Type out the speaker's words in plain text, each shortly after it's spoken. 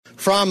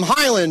From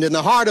Highland in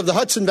the heart of the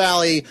Hudson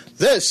Valley,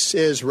 this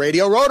is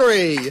Radio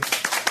Rotary.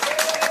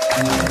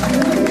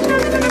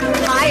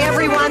 Hi,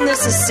 everyone.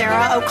 This is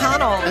Sarah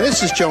O'Connell. And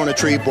this is Jonah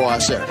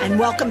Treebwasser. And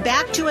welcome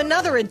back to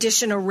another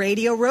edition of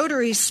Radio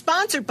Rotary,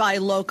 sponsored by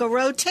Local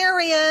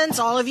Rotarians.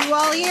 All of you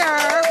all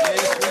here.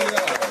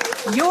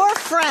 Your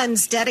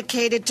friends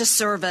dedicated to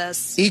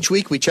service. Each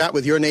week we chat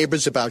with your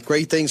neighbors about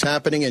great things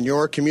happening in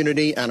your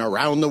community and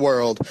around the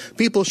world.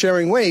 People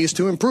sharing ways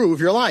to improve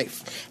your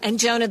life. And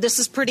Jonah, this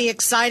is pretty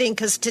exciting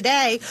because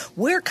today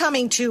we're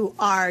coming to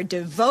our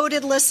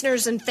devoted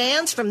listeners and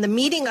fans from the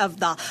meeting of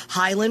the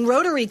Highland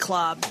Rotary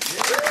Club.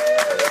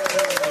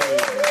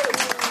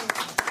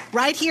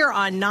 Right here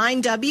on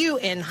 9W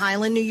in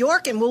Highland, New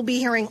York, and we'll be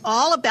hearing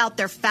all about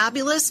their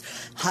fabulous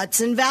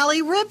Hudson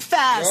Valley Rib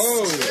Fest.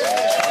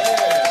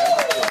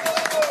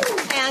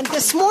 And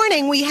this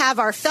morning we have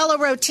our fellow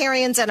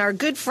Rotarians and our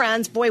good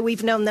friends. Boy,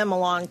 we've known them a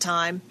long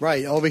time.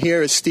 Right. Over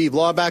here is Steve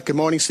Lawback. Good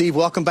morning, Steve.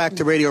 Welcome back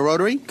to Radio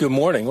Rotary. Good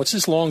morning. What's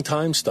this long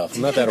time stuff?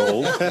 I'm not that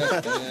old.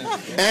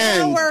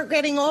 And we're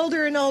getting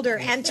older and older.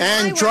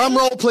 And drum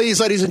roll, please,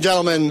 ladies and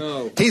gentlemen.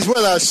 No. He's with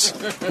us,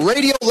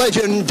 radio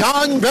legend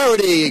Don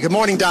Verity. Good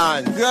morning,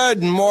 Don.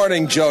 Good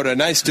morning, Jonah.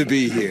 Nice to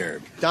be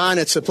here. Don,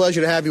 it's a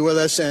pleasure to have you with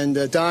us.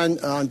 And Don,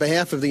 on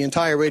behalf of the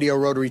entire Radio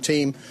Rotary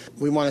team,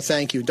 we want to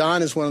thank you.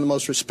 Don is one of the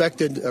most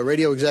respected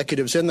radio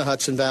executives in the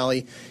Hudson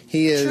Valley.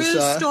 He is true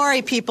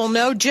story, people.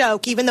 No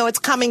joke. Even though it's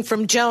coming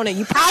from Jonah,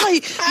 you probably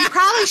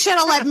should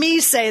have let me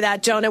say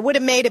that, Jonah. It would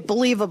have made it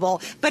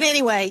believable. But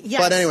anyway, yes.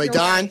 But anyway,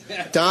 Don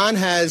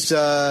has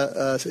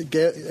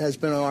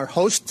been our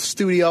host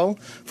studio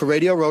for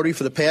Radio Rotary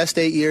for the past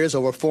 8 years,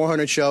 over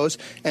 400 shows,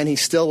 and he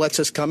still lets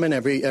us come in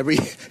every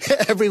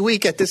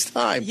week at this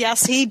time.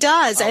 Yes, he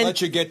does. I'll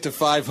let you get to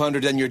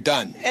 500 and you're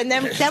done. And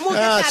then we'll get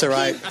that's all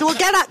right. We'll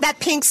get that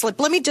pink slip.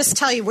 Let me just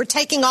tell you, we're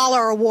taking all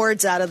our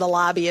awards out of the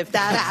lobby if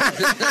that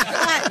happens.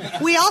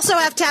 But we also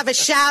have to have a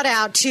shout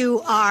out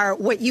to our,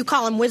 what you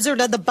call him, Wizard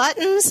of the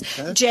Buttons,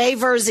 Jay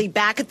Verzi,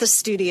 back at the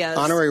studios.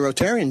 Honorary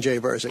Rotarian Jay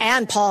Verzi.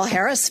 And Paul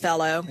Harris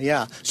fellow.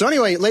 Yeah. So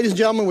anyway, ladies and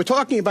gentlemen, we're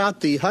talking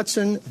about the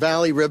Hudson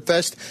Valley Rib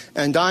Fest.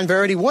 And Don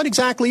Verity, what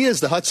exactly is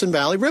the Hudson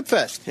Valley Rib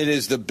Fest? It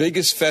is the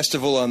biggest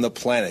festival on the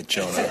planet,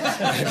 Jonah.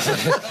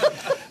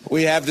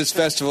 We have this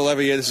festival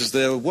every year. This is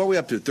what are we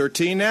up to,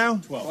 13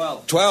 now?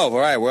 12. All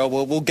right. Well,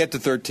 we'll get to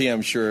 13,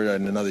 I'm sure,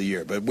 in another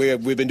year. But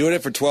we've been doing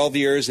it for 12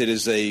 years. It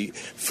is a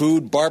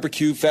food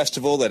barbecue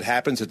festival that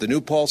happens at the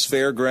New Paltz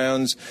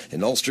Fairgrounds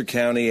in Ulster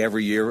County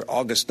every year,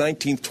 August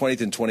 19th,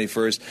 20th, and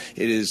 21st.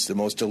 It is the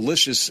most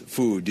delicious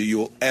food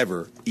you'll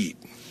ever eat.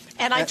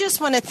 And I just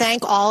want to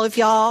thank all of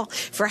y'all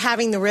for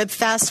having the Rib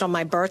Fest on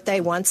my birthday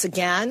once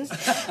again.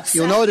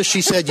 You'll notice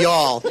she said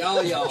y'all.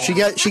 Y'all. She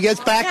gets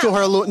back to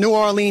her New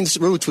Orleans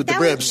roots with the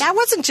ribs. That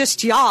wasn't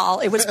just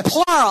y'all. It was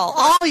plural.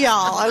 All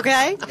y'all,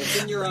 okay?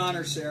 It's in your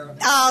honor, Sarah.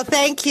 Oh,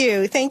 thank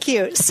you. Thank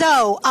you.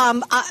 So,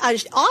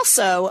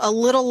 also, a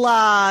little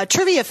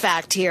trivia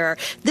fact here.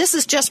 This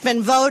has just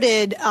been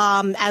voted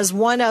as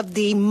one of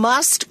the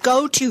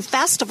must-go-to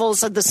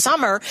festivals of the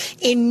summer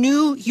in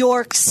New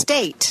York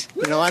State.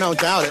 You know, I don't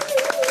doubt it.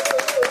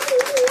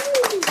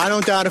 I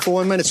don't doubt it for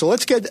 1 minute. So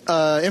let's get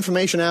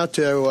information out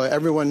to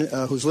everyone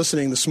who's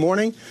listening this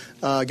morning.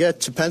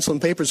 Get some pencil and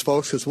papers,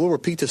 folks, because we'll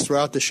repeat this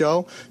throughout the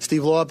show.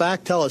 Steve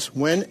Lawback, tell us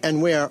when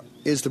and where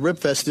is the Rib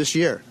Fest this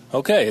year?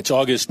 Okay, it's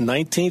August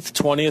 19th,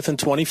 20th, and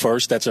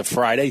 21st. That's a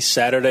Friday,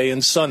 Saturday,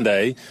 and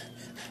Sunday.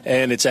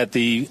 And it's at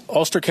the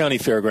Ulster County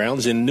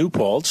Fairgrounds in New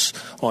Paltz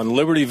on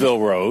Libertyville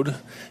Road.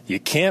 You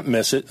can't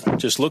miss it.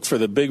 Just look for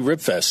the big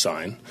Rib Fest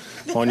sign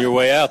on your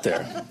way out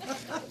there.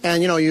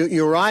 And, you know,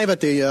 you arrive at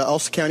the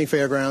Ulster County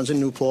Fairgrounds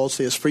in New Paltz.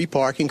 There's free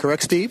parking,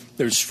 correct, Steve?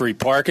 There's free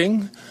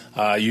parking.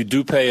 You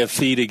do pay a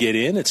fee to get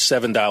in. It's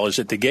 $7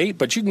 at the gate.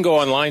 But you can go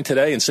online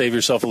today and save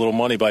yourself a little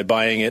money by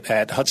buying it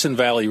at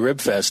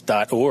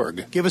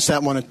HudsonValleyRibFest.org. Give us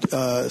that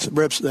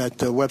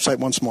website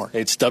once more.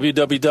 It's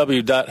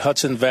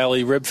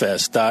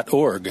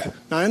www.HudsonValleyRibFest.org.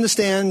 Now, I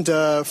understand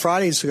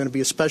Friday's going to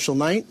be a special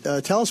night.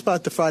 Tell us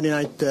about the Friday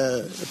night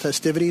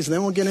festivities, and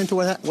then we'll get into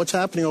what's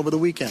happening over the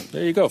weekend.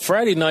 There you go.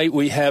 Friday night,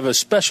 we have a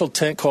special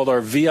tent called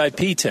our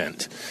VIP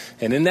tent.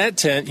 And in that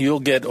tent, you'll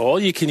get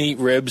all-you-can-eat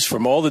ribs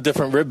from all the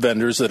different rib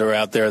vendors that are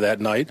out there that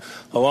night,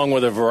 along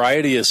with a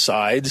variety of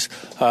sides.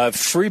 Not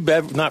free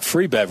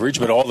beverage,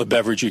 but all the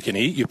beverage you can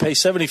eat. You pay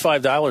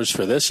 $75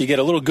 for this. You get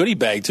a little goodie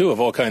bag, too, of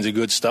all kinds of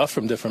good stuff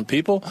from different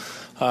people.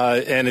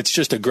 And it's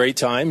just a great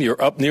time. You're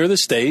up near the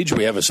stage.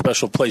 We have a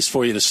special place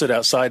for you to sit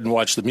outside and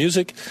watch the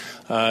music.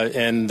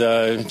 And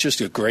just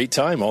a great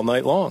time all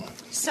night long.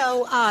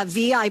 So,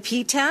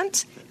 VIP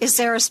tent? Is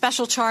there a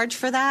special charge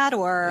for that,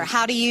 or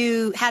how do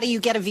you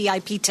get a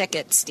VIP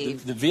ticket,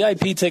 Steve? The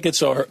VIP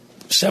tickets are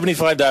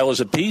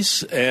 $75 a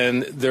piece,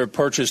 and they're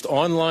purchased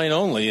online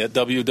only at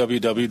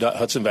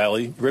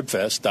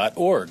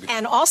www.hudsonvalleyribfest.org.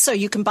 And also,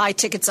 you can buy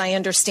tickets, I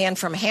understand,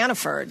 from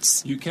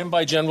Hannaford's. You can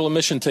buy general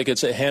admission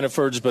tickets at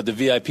Hannaford's, but the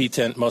VIP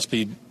tent must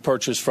be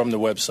purchased from the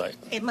website.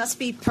 It must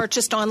be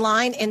purchased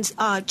online, and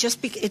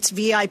it's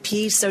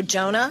VIP, so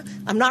Jonah,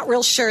 I'm not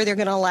real sure they're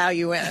going to allow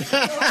you in.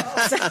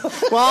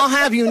 Well, I'll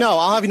have you know.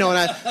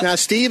 Now,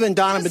 Steve and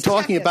Don have been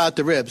talking about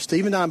the ribs.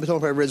 Steve and Don have been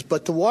talking about ribs,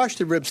 but to wash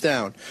the ribs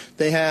down,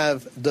 they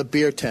have the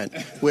beer tent,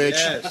 which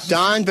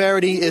Don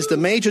Verity is the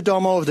major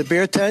domo of the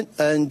beer tent.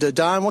 And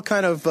Don, what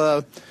kind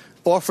of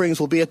offerings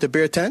will be at the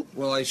beer tent?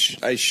 Well, I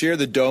share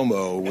the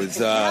domo with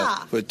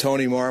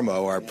Tony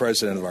Marmo, our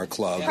president of our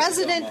club.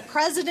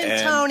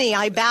 President Tony,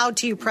 I bow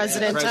to you,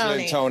 President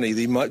Tony,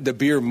 the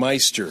beer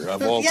meister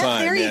of all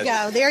time. There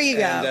you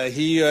go. And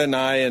he and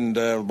I and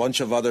a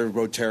bunch of other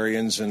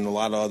Rotarians and a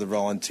lot of other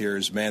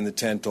volunteers man the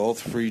tent all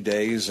 3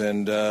 days,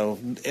 and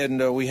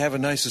we have a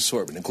nice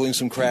assortment, including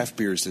some craft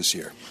beers this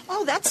year.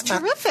 Oh, that's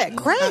terrific!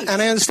 Great. And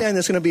I understand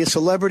there's going to be a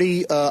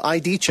celebrity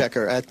ID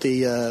checker at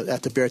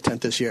the beer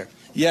tent this year.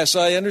 Yes,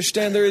 I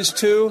understand there is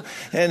too,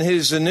 and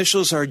his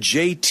initials are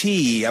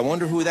JT. I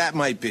wonder who that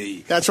might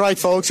be. That's right,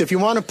 folks. If you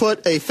want to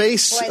put a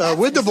face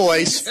with the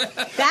voice.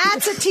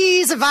 That's a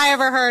tease if I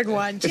ever heard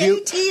one.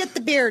 JT at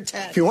the beer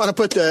tent. If you want to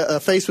put a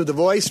face with the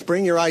voice,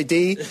 bring your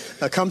ID,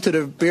 come to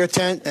the beer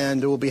tent, and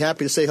we'll be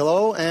happy to say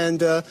hello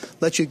and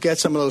let you get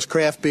some of those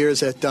craft beers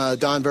that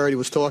Don Verity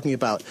was talking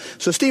about.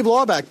 So, Steve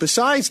Laubach,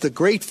 besides the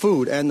great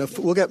food, and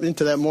we'll get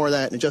into more of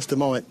that in just a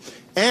moment,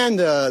 and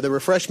the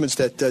refreshments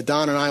that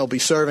Don and I will be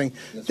serving,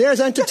 there's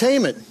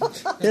entertainment.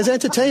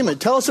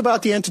 Tell us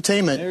about the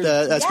entertainment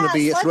that's going to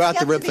be throughout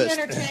the Rib Fest.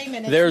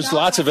 There's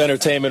lots of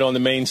entertainment on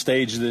the main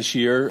stage this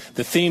year.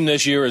 The theme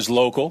this year is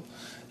local,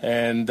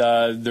 and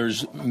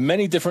there's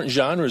many different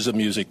genres of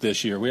music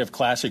this year. We have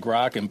classic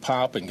rock and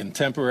pop and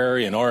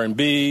contemporary and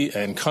R&B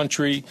and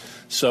country.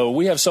 So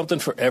we have something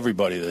for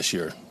everybody this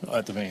year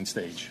at the main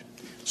stage.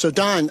 So,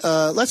 Don,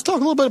 let's talk a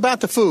little bit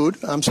about the food.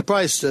 I'm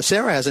surprised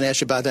Sarah hasn't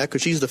asked you about that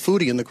because she's the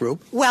foodie in the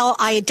group. Well,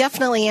 I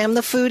definitely am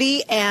the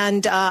foodie,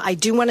 and I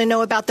do want to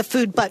know about the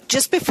food. But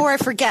just before I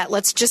forget,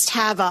 let's just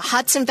have a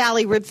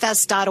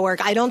HudsonValleyRibFest.org.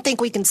 I don't think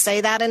we can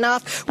say that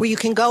enough, where you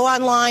can go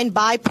online,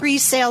 buy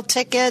pre-sale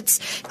tickets,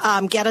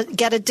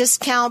 get a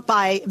discount,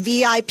 buy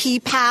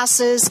VIP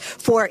passes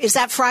for, is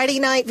that Friday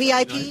night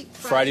VIP?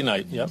 Friday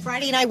night, yep.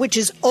 Friday night, which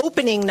is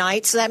opening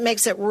night, so that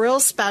makes it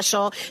real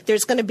special.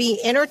 There's going to be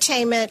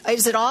entertainment.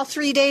 Is it all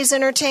 3 days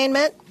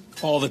entertainment?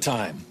 All the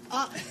time.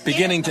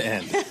 Beginning to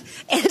end.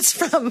 It's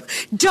from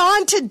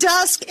dawn to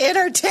dusk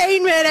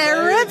entertainment at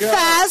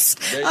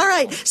Ribfest. All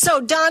right.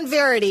 So Don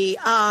Verity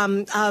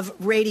of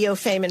radio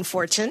fame and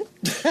fortune.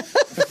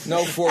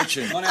 No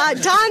fortune.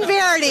 Don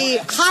Verity,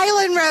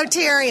 Highland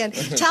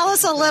Rotarian. Tell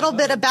us a little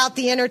bit about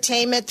the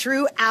entertainment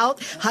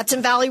throughout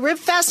Hudson Valley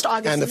Ribfest,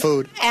 August. And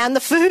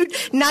the food.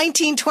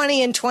 19,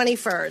 20, and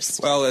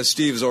 21st. Well, as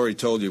Steve's already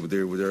told you,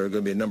 there are going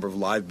to be a number of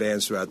live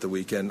bands throughout the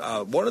weekend.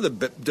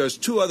 There's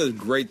two other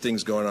great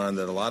things going on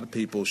that a lot of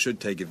people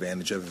should take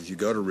advantage of if you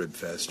go to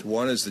Ribfest.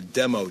 One is the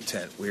demo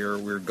tent, where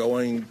we're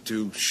going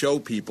to show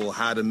people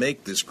how to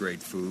make this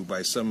great food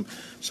by some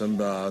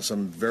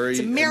very it's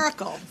a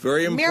miracle.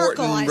 Very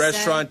important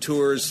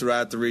restaurateurs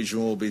throughout the region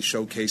will be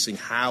showcasing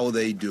how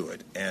they do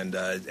it, and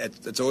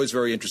it's always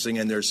very interesting.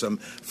 And there's some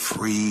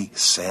free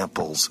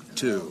samples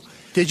too.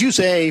 Did you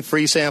say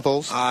free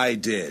samples? I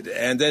did.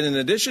 And then in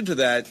addition to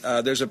that,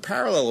 there's a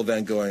parallel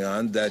event going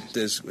on that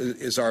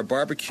is our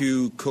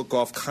barbecue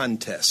cook-off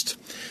contest.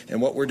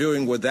 And what we're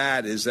doing with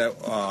that is that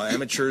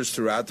amateurs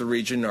throughout the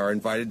region are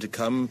invited to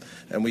come,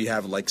 and we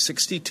have like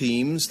 60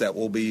 teams that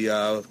will be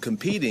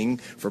competing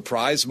for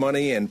prize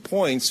money and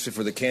points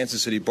for the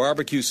Kansas City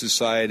Barbecue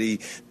Society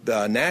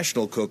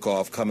National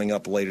Cook-Off coming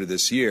up later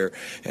this year.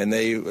 And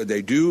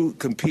they do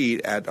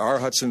compete at our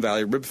Hudson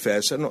Valley Rib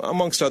Fest and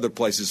amongst other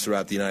places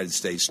throughout the United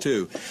States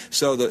too.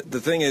 So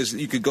the thing is,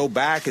 you could go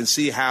back and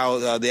see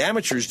how the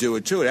amateurs do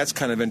it too. That's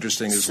kind of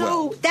interesting as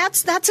well. So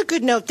that's a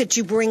good note that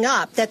you bring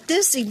up, that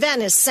this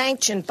event is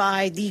sanctioned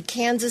by the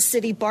Kansas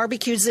City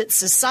Barbecue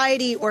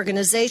Society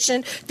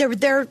organization.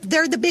 They're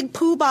the big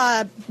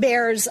poobah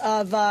bears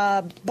of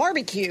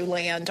barbecue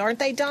land, aren't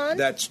they, Don?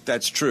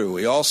 That's true.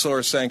 We also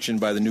are sanctioned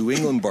by the New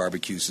England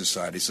Barbecue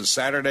Society. So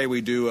Saturday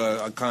we do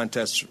a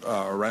contest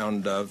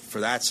around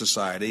for that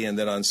society, and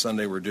then on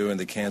Sunday we're doing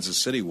the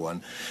Kansas City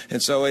one.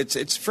 And so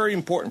it's very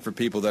important for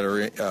people that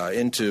are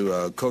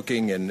into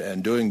cooking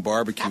and doing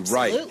barbecue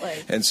Absolutely.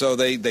 Right. And so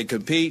they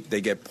compete,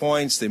 they get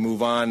points, they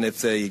move on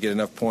if they get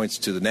enough points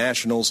to the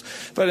nationals.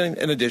 But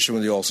in addition,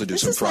 we also do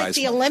some prize. This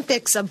is like the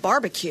Olympics of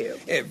barbecue.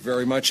 It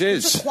very much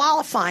is. It's a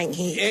qualifying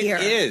here.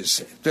 It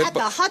is. At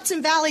the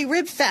Hudson Valley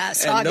Rib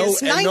Fest, and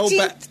August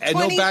 19th. And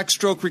no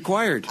backstroke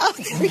required. Oh,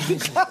 there you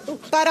go.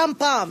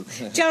 Ba-dum-bum.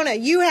 Jonah,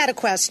 you had a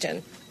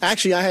question.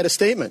 Actually, I had a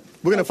statement.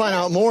 We're going to find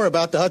out more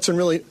about the Hudson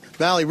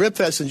Valley Rib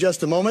Fest in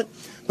just a moment.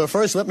 But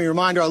first, let me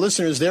remind our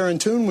listeners they're in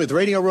tune with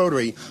Radio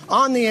Rotary,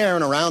 on the air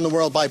and around the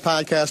world by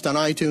podcast on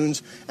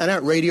iTunes and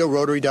at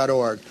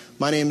radiorotary.org.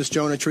 My name is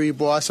Jonah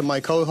Tree-Boss, and my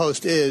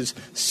co-host is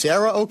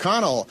Sarah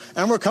O'Connell.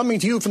 And we're coming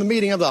to you from the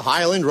meeting of the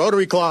Highland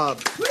Rotary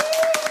Club.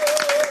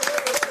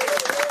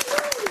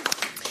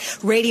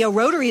 Radio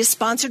Rotary is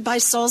sponsored by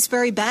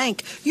Salisbury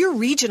Bank, your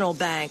regional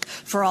bank.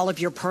 For all of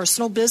your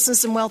personal,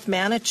 business, and wealth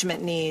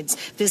management needs,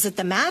 visit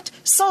them at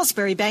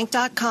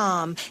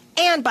salisburybank.com.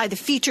 And by the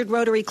featured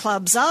Rotary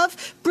Clubs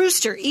of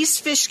Brewster,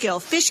 East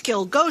Fishkill,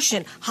 Fishkill,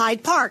 Goshen,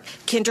 Hyde Park,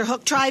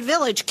 Kinderhook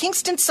Tri-Village,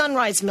 Kingston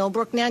Sunrise,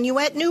 Millbrook,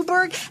 Nanuet,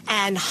 Newburgh,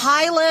 and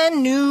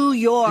Highland, New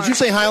York. Did you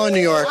say Highland,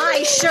 New York?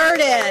 I sure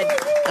did.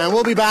 And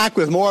we'll be back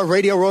with more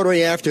Radio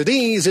Rotary after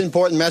these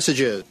important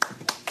messages.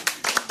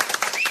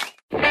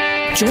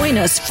 Join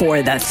us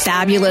for the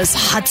fabulous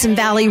Hudson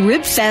Valley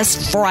Rib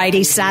Fest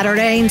Friday,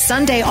 Saturday, and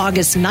Sunday,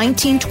 August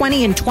 19,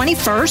 20, and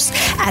 21st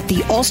at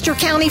the Ulster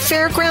County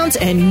Fairgrounds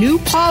in New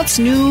Paltz,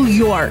 New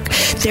York.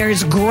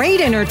 There's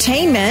great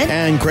entertainment.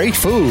 And great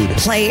food.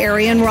 Play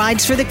area and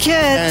rides for the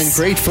kids. And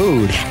great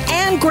food.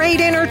 And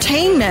great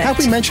entertainment. Have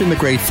we mentioned the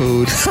great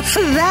food?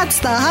 That's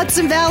the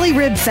Hudson Valley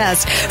Rib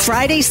Fest.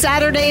 Friday,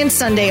 Saturday, and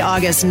Sunday,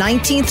 August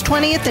 19th,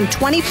 20th, and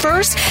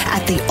 21st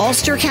at the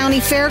Ulster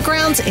County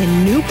Fairgrounds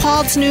in New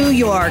Paltz, New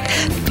York.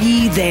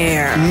 Be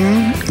there.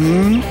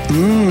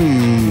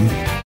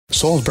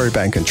 Salisbury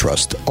Bank and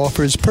Trust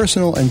offers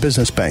personal and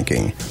business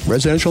banking,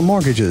 residential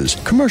mortgages,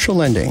 commercial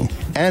lending,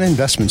 and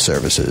investment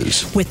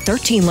services. With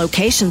 13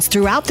 locations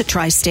throughout the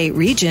tri-state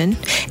region,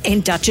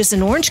 in Dutchess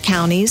and Orange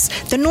counties,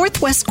 the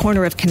northwest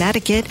corner of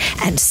Connecticut,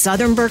 and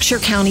southern Berkshire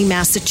County,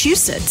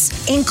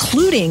 Massachusetts,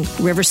 including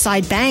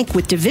Riverside Bank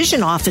with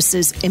division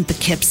offices in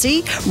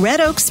Poughkeepsie,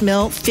 Red Oaks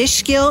Mill,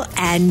 Fishkill,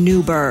 and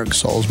Newburgh.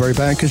 Salisbury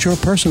Bank is your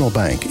personal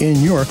bank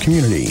in your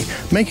community,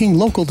 making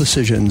local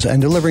decisions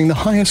and delivering the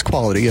highest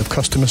quality of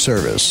customer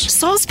service.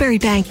 Salisbury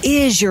Bank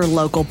is your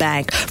local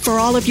bank for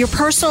all of your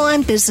personal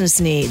and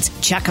business needs.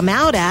 Check them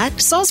out at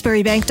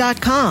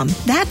salisburybank.com.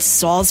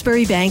 That's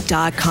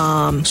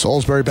salisburybank.com.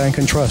 Salisbury Bank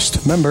and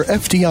Trust, member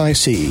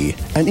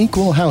FDIC, an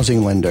equal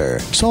housing lender.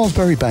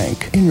 Salisbury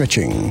Bank,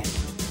 enriching.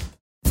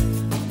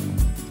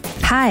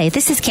 Hi,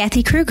 this is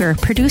Kathy Kruger,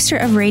 producer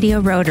of Radio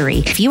Rotary.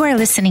 If you are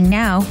listening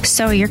now,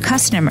 so are your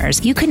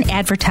customers. You can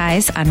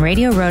advertise on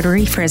Radio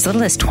Rotary for as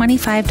little as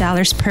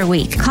 $25 per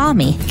week. Call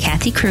me,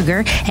 Kathy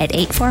Kruger, at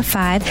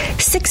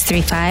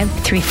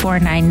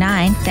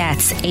 845-635-3499.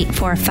 That's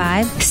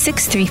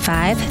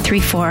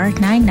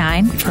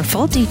 845-635-3499 for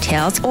full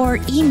details, or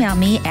email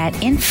me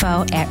at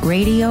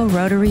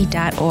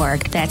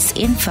info@radiorotary.org. That's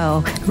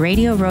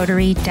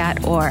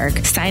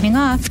info@radiorotary.org. Signing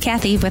off,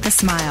 Kathy with a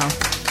smile.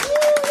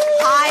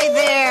 Hi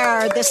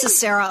there. This is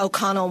Sarah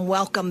O'Connell, and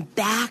welcome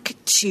back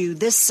to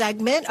this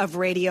segment of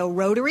Radio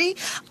Rotary.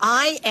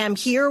 I am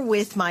here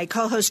with my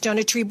co-host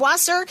Jonah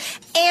Tree-Boisser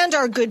and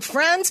our good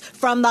friends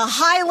from the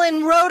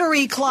Highland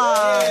Rotary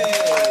Club.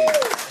 Yay.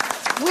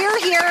 We're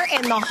here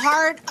in the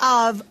heart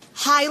of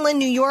Highland,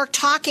 New York,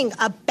 talking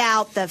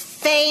about the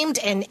famed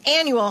and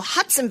annual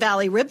Hudson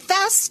Valley Rib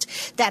Fest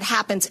that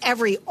happens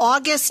every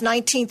August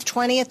 19th,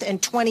 20th,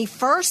 and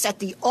 21st at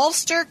the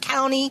Ulster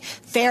County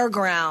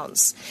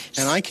Fairgrounds.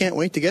 And I can't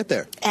wait to get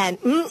there. And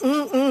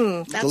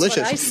that's delicious.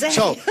 What I say.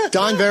 So,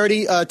 Don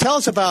Verity, tell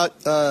us about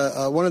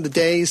one of the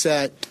days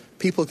that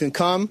people can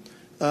come.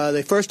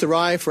 They first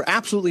arrive for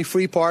absolutely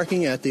free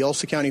parking at the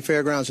Ulster County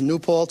Fairgrounds in New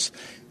Paltz,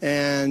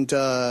 and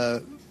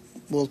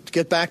we'll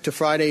get back to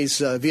Friday's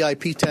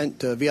VIP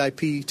tent,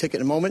 VIP ticket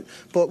in a moment.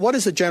 But what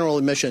is the general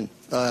admission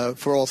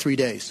for all 3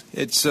 days?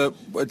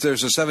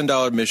 There's a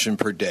 $7 admission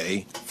per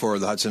day for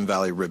the Hudson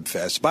Valley Rib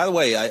Fest. By the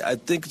way, I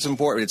think it's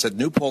important. It's at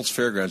New Paltz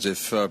Fairgrounds.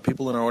 If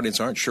people in our audience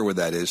aren't sure what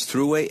that is,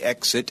 Thruway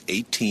exit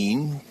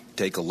 18.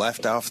 Take a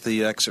left off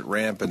the exit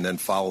ramp and then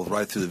follow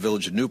right through the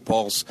village of New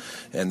Paltz,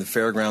 and the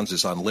fairgrounds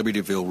is on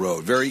Libertyville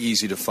Road. Very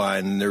easy to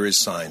find, and there is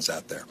signs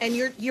out there. And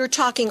you're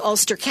talking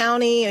Ulster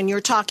County, and you're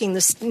talking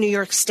the New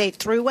York State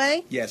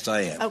Thruway? Yes,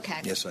 I am.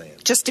 Okay. Yes, I am.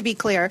 Just to be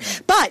clear.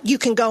 But you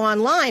can go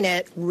online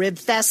at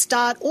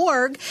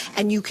ribfest.org,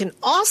 and you can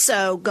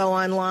also go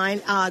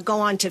online, go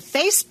on to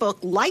Facebook,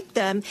 like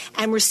them,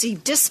 and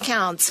receive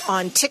discounts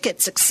on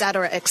tickets, et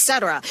cetera, et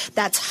cetera.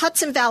 That's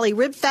Hudson Valley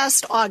Rib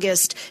Fest,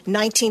 August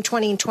 19,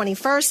 20, and 21st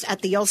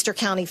at the Ulster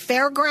County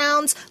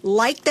Fairgrounds.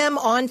 Like them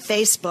on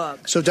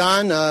Facebook. So,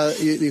 Don,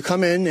 you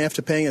come in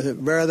after paying a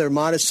rather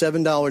modest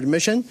 $7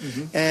 admission,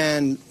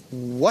 and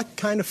what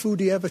kind of food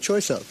do you have a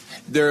choice of?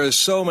 There are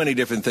so many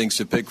different things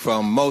to pick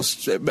from.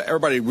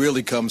 Everybody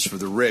really comes for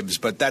the ribs,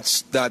 but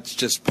that's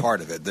just part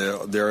of it.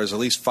 There is at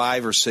least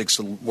 5 or 6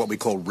 what we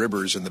call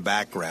ribbers in the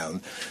background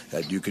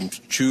that you can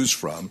choose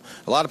from.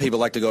 A lot of people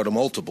like to go to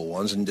multiple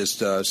ones and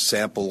just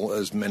sample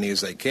as many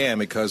as they can,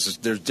 because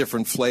there's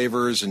different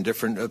flavors and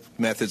different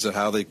methods of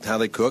how they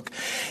cook.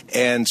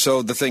 And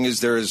so the thing is,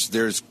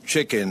 there's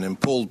chicken and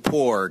pulled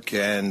pork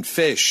and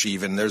fish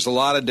even. There's a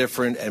lot of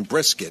different, and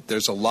brisket.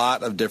 There's a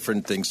lot of different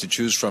different things to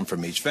choose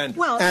from each vendor.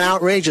 Well, And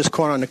outrageous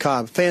corn on the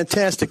cob.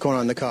 Fantastic corn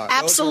on the cob.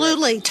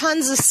 absolutely.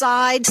 Tons of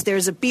sides.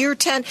 There's a beer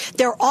tent.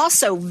 There are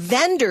also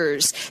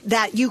vendors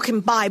that you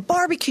can buy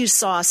barbecue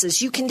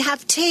sauces. You can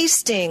have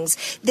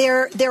tastings.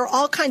 There are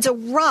all kinds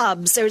of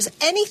rubs. There's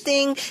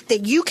anything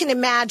that you can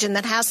imagine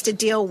that has to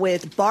deal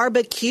with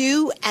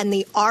barbecue and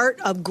the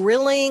art of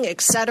grilling, et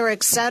cetera,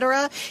 et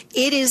cetera.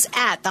 It is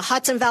at the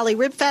Hudson Valley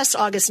Rib Fest,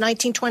 August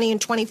 19, 20, and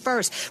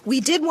 21st. We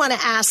did want to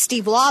ask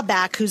Steve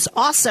Lawback, who's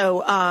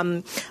also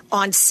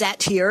on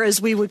set here,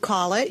 as we would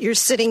call it. You're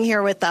sitting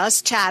here with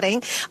us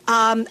chatting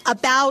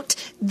about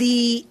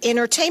the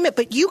entertainment.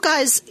 But you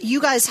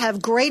guys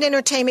have great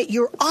entertainment.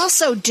 You're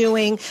also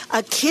doing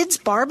a kids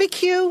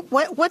barbecue.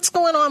 What's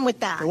going on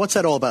with that? What's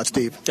that all about,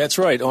 Steve? That's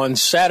right. On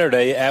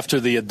Saturday, after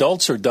the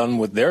adults are done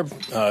with their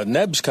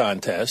NEBS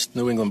contest,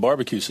 New England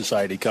Barbecue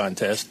Society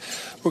contest,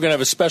 we're going to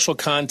have a special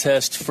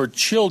contest for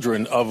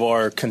children of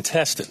our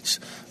contestants.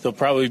 There'll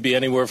probably be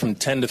anywhere from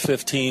 10 to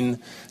 15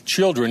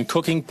 children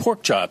cooking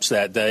pork chops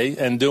that day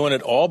and doing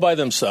it all by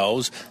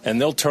themselves,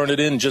 and they'll turn it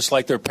in just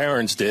like their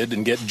parents did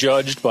and get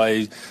judged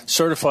by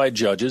certified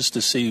judges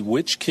to see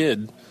which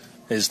kid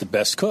is the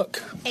best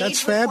cook.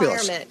 That's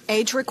fabulous.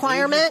 Age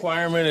requirement? Age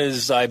requirement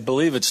is, I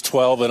believe it's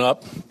 12 and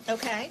up.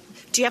 Okay.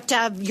 Do you have to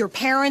have your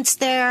parents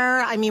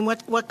there? I mean,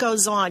 what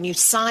goes on? You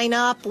sign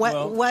up?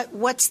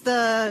 What's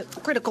the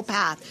critical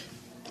path?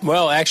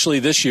 Well, actually,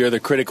 this year the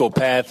critical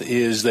path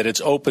is that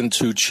it's open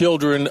to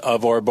children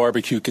of our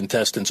barbecue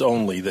contestants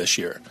only this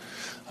year.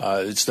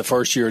 It's the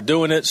first year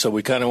doing it, so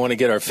we kind of want to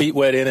get our feet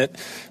wet in it.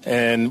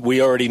 And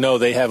we already know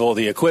they have all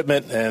the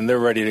equipment and they're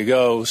ready to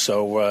go.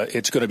 So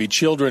it's going to be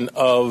children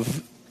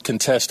of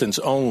contestants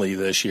only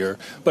this year.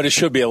 But it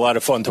should be a lot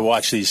of fun to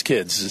watch these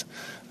kids.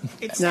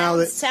 It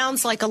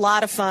sounds like a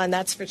lot of fun,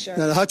 that's for sure.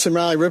 Now, the Hudson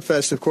Valley Rib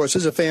Fest, of course,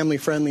 is a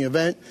family-friendly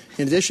event.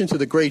 In addition to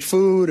the great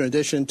food, in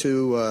addition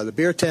to the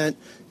beer tent,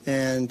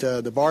 and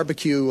the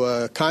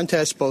barbecue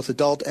contest, both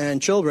adult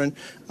and children,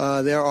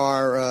 there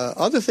are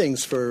other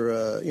things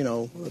for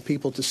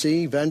people to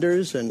see,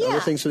 vendors and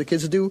other things for the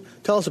kids to do.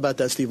 Tell us about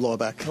that, Steve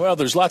Lawback. Well,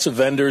 there's lots of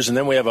vendors, and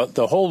then we have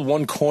the whole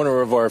one corner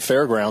of our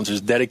fairgrounds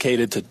is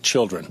dedicated to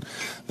children.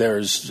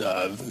 There's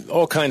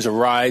all kinds of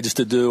rides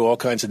to do, all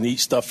kinds of neat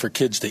stuff for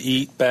kids to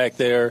eat back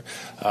there.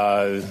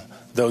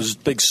 Those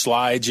big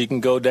slides you can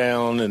go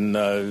down, and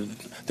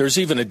there's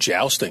even a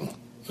jousting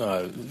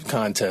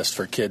contest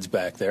for kids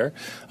back there.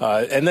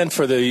 And then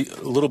for the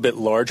little bit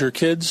larger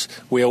kids,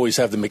 we always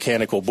have the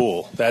mechanical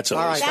bull. That's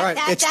always. All right.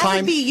 That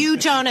would be you,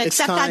 Jonah,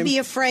 except I'd be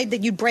afraid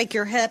that you'd break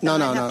your hip and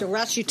I'd have to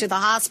rush you to the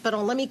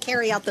hospital. Let me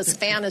carry out this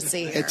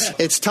fantasy here.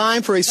 It's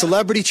time for a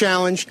celebrity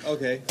challenge.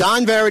 Okay.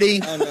 Don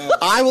Verity,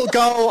 I will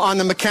go on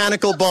the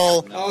mechanical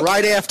bull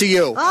right after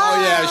you.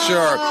 Oh, yeah,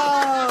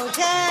 sure.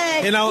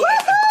 Okay. You know,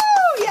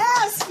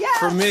 Yes.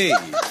 for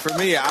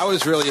me, I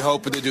was really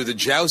hoping to do the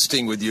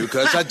jousting with you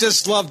because I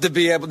just love to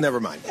be able. Never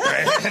mind.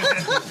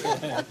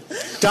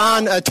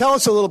 Don, tell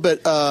us a little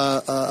bit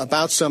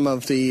about some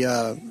of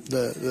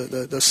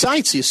the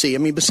sights you see. I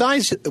mean,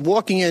 besides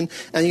walking in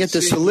and you get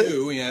this.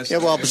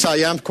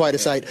 Besides, I'm quite a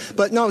sight.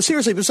 But no,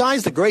 seriously,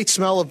 besides the great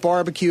smell of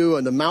barbecue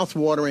and the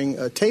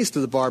mouth-watering taste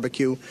of the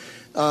barbecue.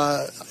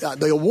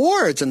 The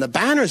awards and the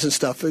banners and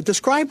stuff.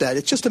 Describe that.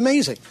 It's just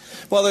amazing.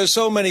 Well, there's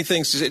so many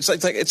things. It's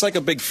like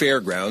a big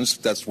fairgrounds.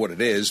 That's what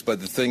it is.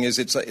 But the thing is,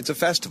 it's a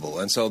festival,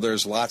 and so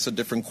there's lots of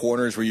different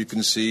corners where you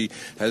can see,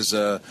 as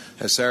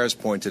Sarah's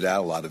pointed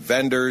out, a lot of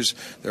vendors.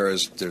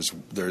 There's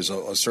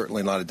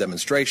certainly a lot of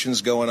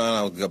demonstrations going on.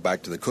 I'll go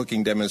back to the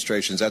cooking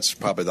demonstrations. That's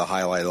probably the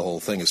highlight of the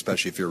whole thing,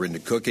 especially if you're into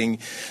cooking.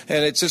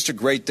 And it's just a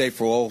great day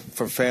for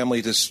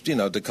family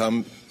to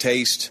come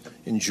taste,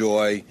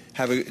 enjoy.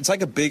 It's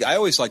like a big. I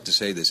always like to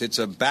say this. It's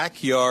a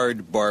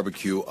backyard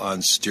barbecue on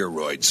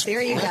steroids.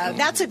 There you go.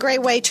 That's a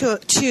great way to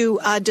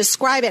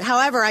describe it.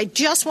 However, I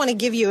just want to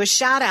give you a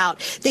shout out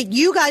that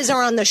you guys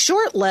are on the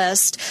short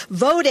list,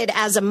 voted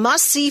as a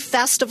must-see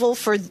festival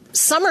for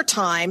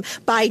summertime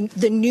by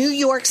the New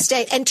York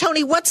State. And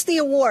Tony, what's the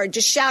award?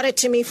 Just shout it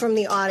to me from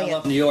the audience. I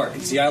Love New York.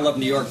 It's the I Love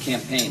New York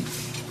campaign.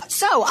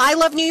 So, I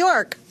Love New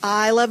York.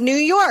 I Love New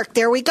York.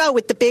 There we go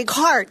with the big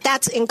heart.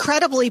 That's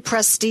incredibly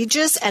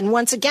prestigious. And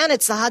once again,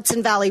 it's the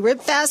Hudson Valley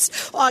Rib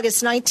Fest,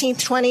 August 19th,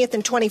 20th,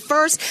 and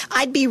 21st.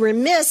 I'd be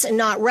remiss in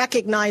not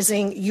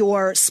recognizing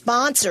your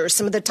sponsors.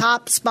 Some of the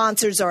top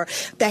sponsors are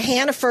the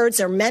Hannafords.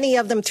 There are many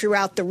of them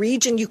throughout the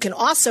region. You can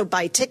also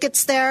buy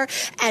tickets there.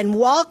 And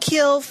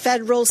Wallkill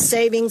Federal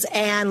Savings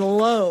and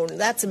Loan.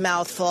 That's a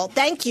mouthful.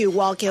 Thank you,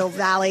 Wallkill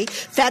Valley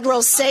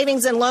Federal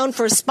Savings and Loan,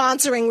 for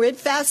sponsoring Rib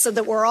Fest so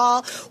that we're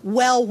all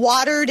well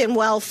watered and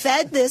well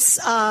fed this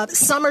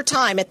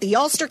summertime at the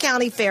Ulster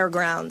County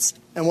Fairgrounds.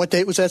 And what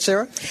date was that,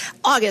 Sarah?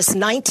 August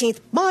 19th,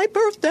 my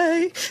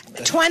birthday.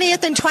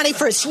 20th and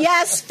 21st.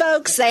 Yes,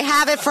 folks, they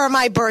have it for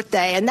my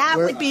birthday. And that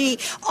would be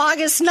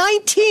August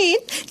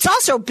 19th. It's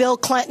also Bill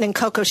Clinton and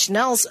Coco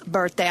Chanel's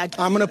birthday.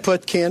 I'm going to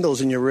put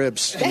candles in your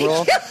ribs.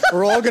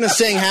 We're all going to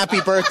sing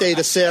happy birthday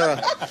to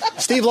Sarah.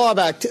 Steve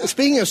Laubach,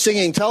 speaking of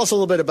singing, tell us a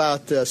little bit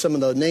about some of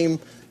the name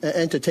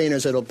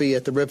entertainers that will be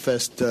at the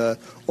RibFest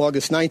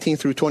August 19th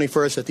through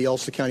 21st at the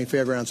Ulster County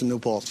Fairgrounds in New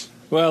Paltz.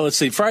 Well, let's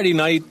see. Friday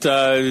night,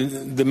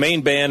 the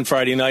main band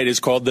Friday night is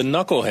called the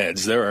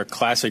Knuckleheads. They're a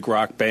classic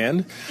rock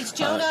band. Is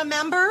Jonah a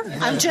member?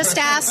 I'm just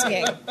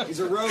asking. He's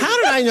a roadie. How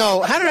did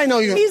I know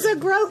you? He's a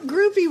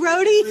groupie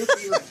roadie.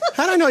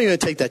 How did I know you were going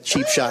to take that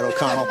cheap shot,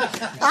 O'Connell?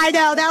 I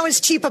know. That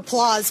was cheap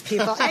applause,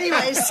 people.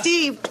 Anyway,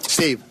 Steve.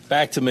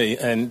 Back to me,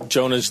 and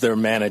Jonah's their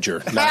manager.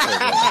 He got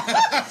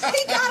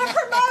a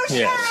promotion.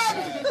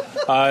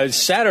 Yes.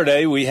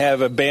 Saturday, we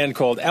have a band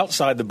called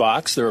Outside the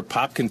Box. They're a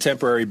pop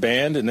contemporary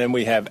band. And then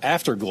we have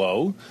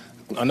Afterglow,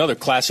 another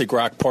classic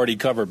rock party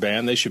cover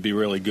band. They should be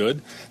really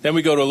good. Then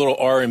we go to a little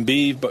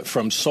R&B but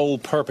from Soul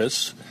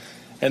Purpose.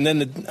 And then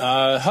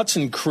the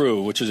Hudson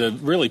Crew, which is a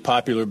really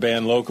popular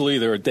band locally.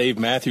 They're a Dave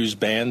Matthews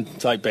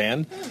type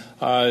band.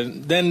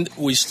 Then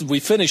we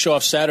finish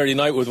off Saturday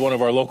night with one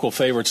of our local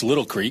favorites,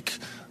 Little Creek.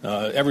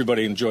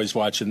 Everybody enjoys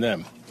watching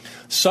them.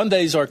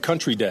 Sunday's our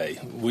country day.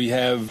 We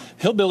have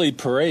Hillbilly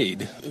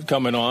Parade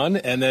coming on,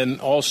 and then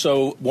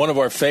also one of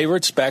our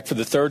favorites, back for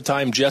the third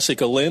time,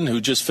 Jessica Lynn,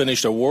 who just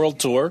finished a world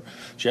tour.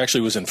 She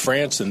actually was in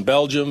France and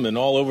Belgium and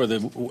all over the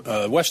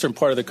western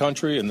part of the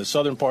country and the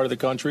southern part of the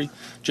country.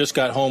 Just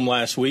got home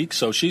last week,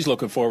 so she's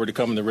looking forward to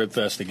coming to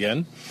RibFest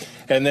again.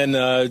 And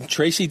then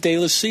Tracy De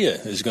La Cia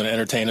is going to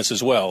entertain us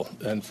as well.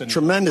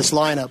 Tremendous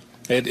lineup.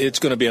 It's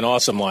going to be an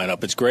awesome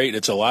lineup. It's great.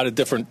 It's a lot of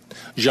different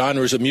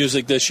genres of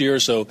music this year,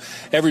 so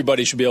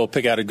everybody should be able to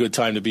pick out a good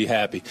time to be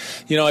happy.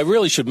 You know, I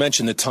really should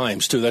mention the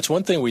times, too. That's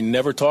one thing we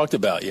never talked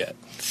about yet.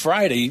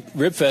 Friday,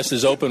 RibFest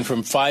is open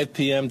from 5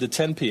 p.m. to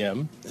 10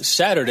 p.m.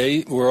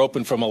 Saturday, we're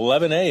open from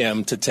 11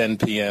 a.m. to 10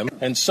 p.m.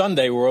 And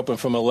Sunday, we're open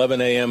from 11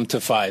 a.m.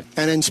 to 5.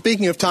 And then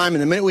speaking of time,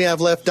 in the minute we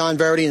have left, Don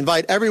Verity,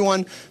 invite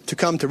everyone to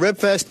come to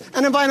RibFest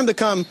and invite them to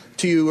come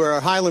to your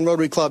Highland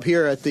Rotary Club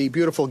here at the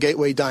beautiful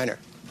Gateway Diner.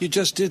 You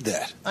just did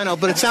that. I know,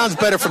 but it sounds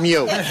better from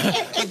you.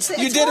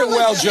 You did it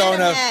well,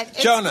 Jonah.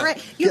 Jonah.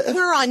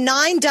 We're on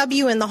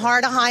 9W in the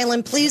heart of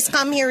Highland. Please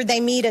come here.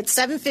 They meet at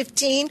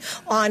 7:15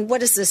 on,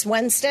 what is this,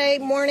 Wednesday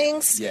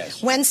mornings?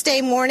 Yes.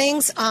 Wednesday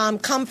mornings.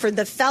 Come for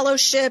the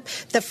fellowship,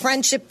 the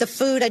friendship, the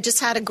food. I just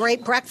had a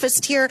great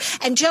breakfast here.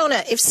 And,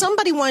 Jonah, if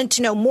somebody wanted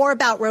to know more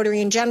about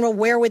Rotary in general,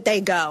 where would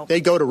they go?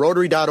 They go to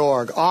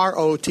Rotary.org,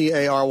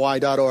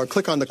 Rotary.org.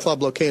 Click on the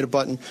Club Locator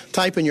button.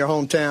 Type in your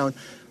hometown.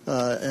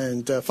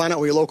 And find out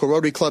where your local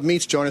Rotary Club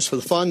meets. Join us for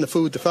the fun, the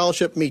food, the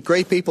fellowship. Meet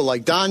great people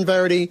like Don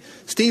Verity,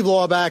 Steve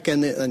Laubach,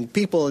 and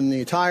people in the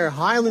entire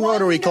Highland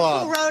Rotary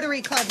Club.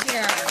 Rotary Club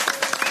here.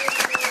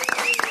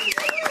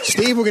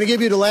 Steve, we're going to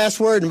give you the last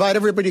word. Invite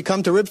everybody to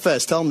come to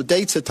RibFest. Tell them the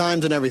dates, the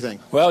times, and everything.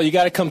 Well, you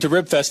got to come to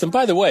RibFest. And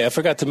by the way, I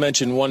forgot to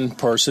mention one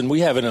person. We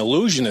have an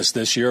illusionist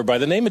this year by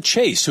the name of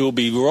Chase, who will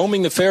be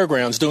roaming the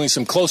fairgrounds, doing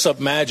some close-up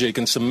magic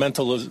and some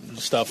mental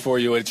stuff for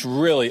you. It's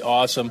really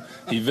awesome.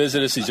 He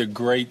visited us. He's a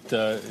great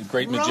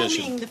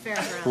magician.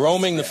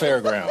 Roaming the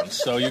fairgrounds.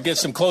 So you get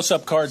some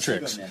close-up card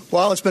tricks.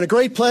 Well, it's been a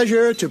great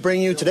pleasure to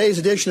bring you today's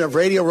edition of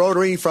Radio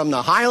Rotary from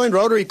the Highland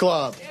Rotary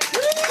Club.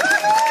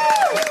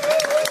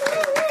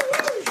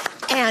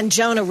 And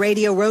Jonah,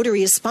 Radio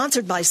Rotary is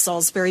sponsored by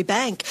Salisbury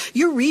Bank,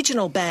 your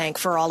regional bank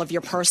for all of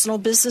your personal,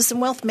 business, and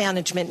wealth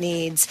management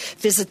needs.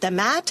 Visit them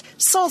at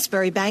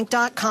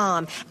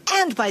salisburybank.com.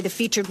 And by the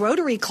featured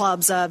Rotary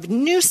clubs of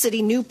New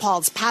City, New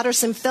Paltz,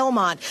 Patterson,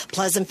 Philmont,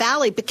 Pleasant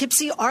Valley,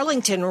 Poughkeepsie,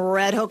 Arlington,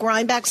 Red Hook,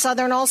 Rhinebeck,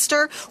 Southern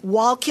Ulster,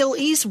 Wallkill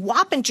East,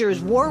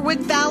 Wappingers, Warwick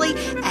Valley,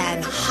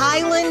 and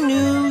Highland,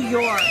 New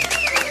York.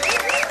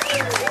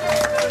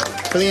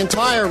 For the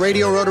entire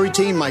Radio Rotary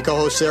team, my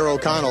co-host Sarah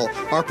O'Connell,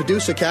 our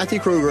producer Kathy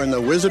Kruger, and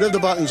the Wizard of the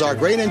Buttons, our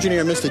great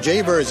engineer Mr.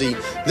 Jay Verzi,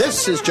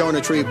 this is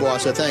Jonah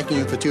Treeboss, thanking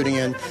you for tuning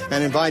in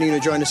and inviting you to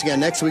join us again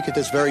next week at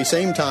this very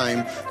same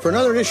time for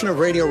another edition of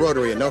Radio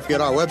Rotary. And don't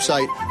forget our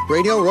website,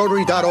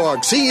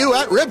 radiorotary.org. See you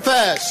at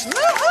RibFest!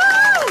 Woo-hoo!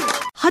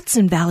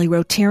 Hudson Valley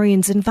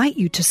Rotarians invite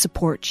you to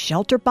support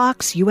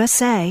ShelterBox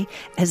USA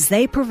as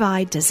they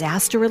provide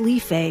disaster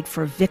relief aid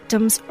for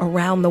victims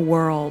around the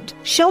world.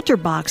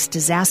 ShelterBox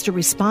disaster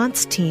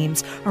response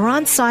teams are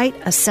on site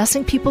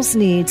assessing people's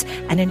needs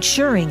and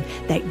ensuring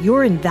that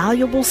your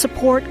invaluable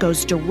support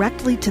goes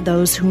directly to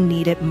those who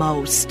need it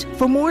most.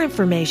 For more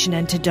information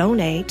and to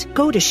donate,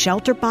 go to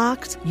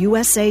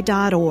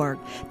shelterboxusa.org.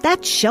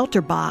 That's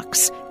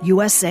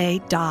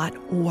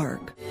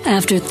shelterboxusa.org.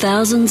 After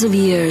thousands of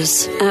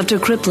years, after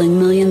crippling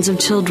millions of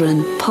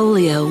children,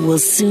 polio will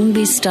soon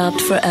be stopped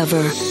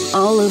forever.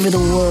 All over the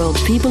world,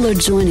 people are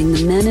joining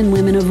the men and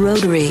women of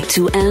Rotary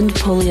to end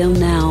polio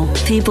now.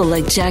 People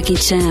like Jackie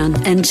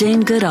Chan and Jane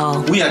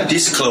Goodall. We are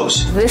this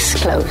close.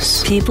 This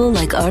close. People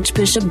like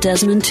Archbishop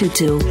Desmond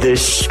Tutu.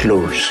 This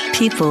close.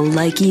 People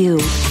like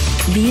you.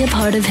 Be a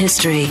part of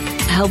history.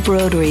 Help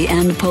Rotary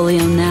end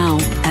polio now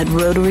at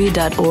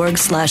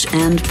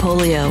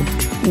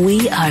rotary.org/endpolio.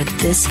 We are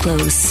this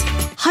close.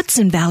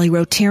 Hudson Valley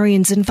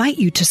Rotarians invite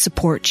you to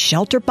support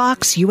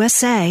ShelterBox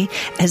USA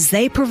as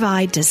they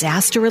provide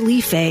disaster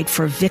relief aid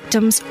for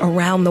victims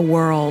around the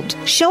world.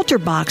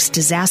 ShelterBox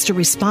disaster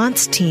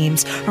response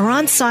teams are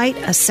on site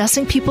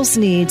assessing people's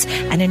needs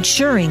and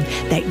ensuring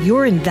that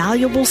your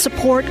invaluable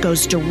support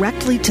goes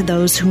directly to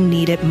those who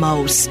need it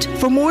most.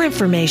 For more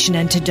information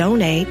and to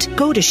donate,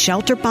 go to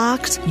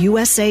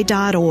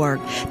shelterboxusa.org.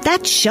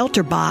 That's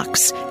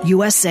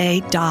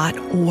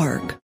shelterboxusa.org.